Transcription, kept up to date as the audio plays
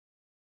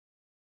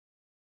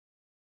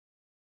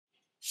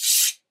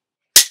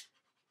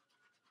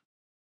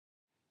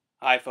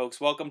Hi folks,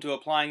 welcome to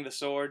Applying the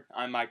Sword.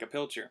 I'm Micah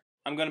Pilcher.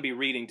 I'm going to be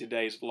reading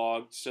today's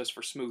vlog just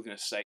for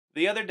smoothness sake.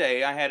 The other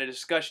day I had a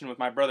discussion with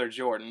my brother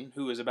Jordan,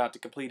 who is about to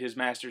complete his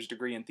master's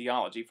degree in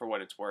theology for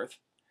what it's worth.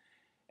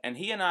 And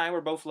he and I were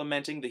both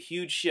lamenting the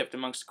huge shift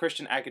amongst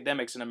Christian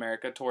academics in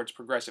America towards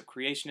progressive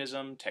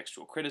creationism,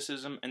 textual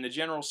criticism, and the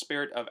general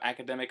spirit of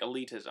academic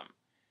elitism.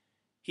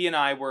 He and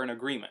I were in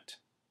agreement.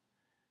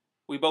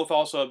 We both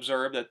also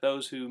observe that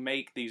those who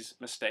make these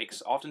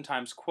mistakes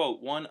oftentimes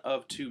quote one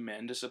of two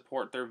men to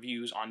support their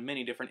views on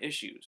many different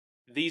issues.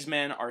 These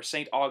men are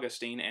St.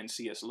 Augustine and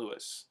C.S.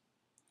 Lewis.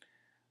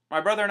 My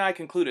brother and I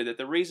concluded that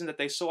the reason that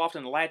they so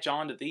often latch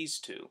on to these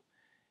two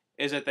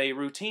is that they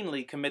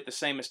routinely commit the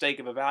same mistake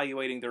of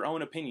evaluating their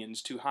own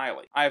opinions too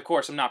highly. I, of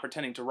course, am not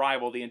pretending to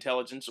rival the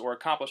intelligence or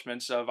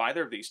accomplishments of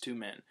either of these two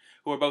men,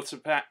 who are both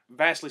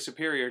vastly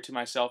superior to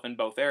myself in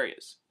both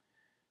areas.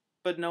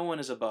 But no one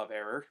is above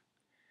error.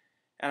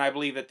 And I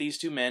believe that these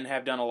two men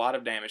have done a lot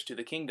of damage to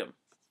the kingdom,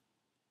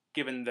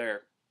 given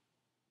their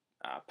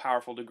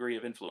powerful degree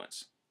of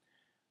influence.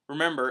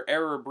 Remember,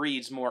 error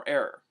breeds more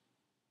error.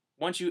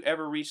 Once you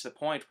ever reach the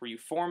point where you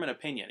form an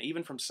opinion,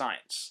 even from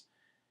science,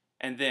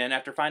 and then,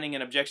 after finding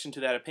an objection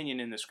to that opinion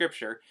in the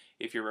Scripture,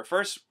 if your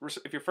first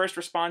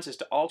response is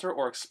to alter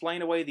or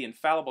explain away the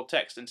infallible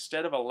text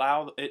instead of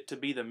allow it to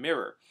be the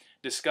mirror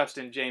discussed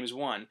in James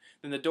 1,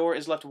 then the door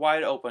is left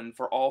wide open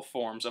for all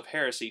forms of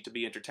heresy to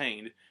be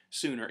entertained,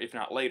 sooner if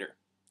not later.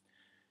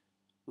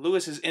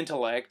 Lewis's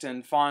intellect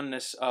and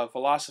fondness of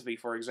philosophy,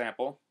 for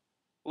example,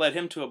 led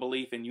him to a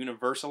belief in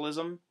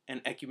universalism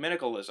and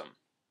ecumenicalism.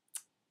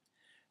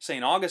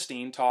 St.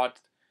 Augustine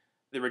taught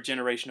the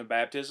regeneration of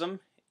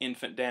baptism,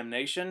 infant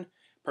damnation,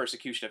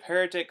 persecution of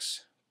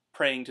heretics,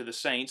 praying to the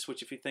saints,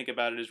 which if you think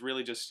about it is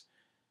really just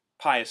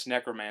pious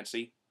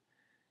necromancy,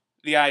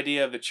 the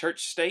idea of the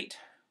church state,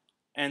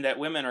 and that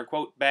women are,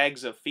 quote,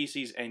 bags of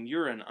feces and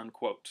urine,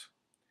 unquote.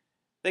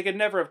 They could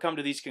never have come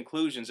to these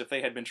conclusions if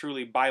they had been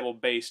truly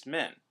Bible-based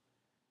men.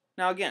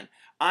 Now again,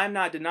 I'm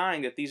not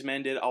denying that these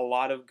men did a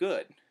lot of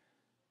good.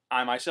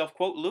 I myself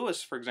quote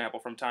Lewis, for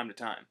example, from time to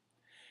time.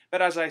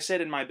 But as I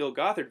said in my Bill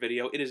Gothard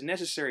video, it is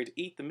necessary to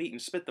eat the meat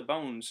and spit the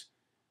bones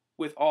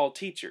with all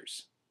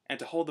teachers, and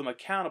to hold them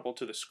accountable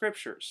to the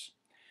Scriptures.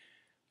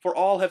 For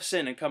all have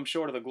sinned and come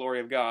short of the glory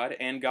of God,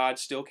 and God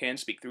still can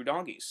speak through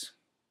donkeys.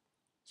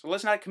 So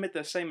let's not commit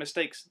the same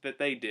mistakes that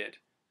they did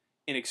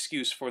in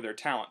excuse for their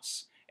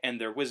talents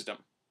and their wisdom.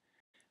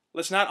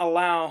 Let's not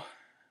allow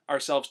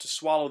ourselves to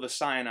swallow the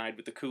cyanide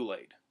with the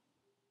Kool-Aid.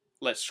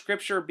 Let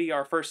Scripture be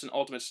our first and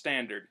ultimate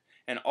standard,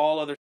 and all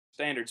other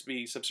standards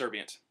be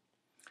subservient.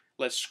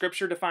 Let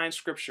Scripture define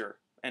Scripture,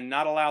 and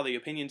not allow the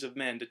opinions of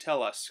men to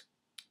tell us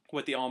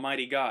what the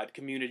Almighty God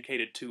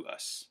communicated to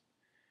us.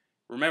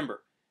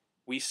 Remember,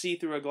 we see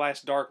through a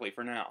glass darkly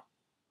for now.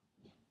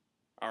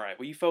 Alright,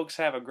 well you folks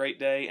have a great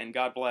day, and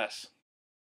God bless.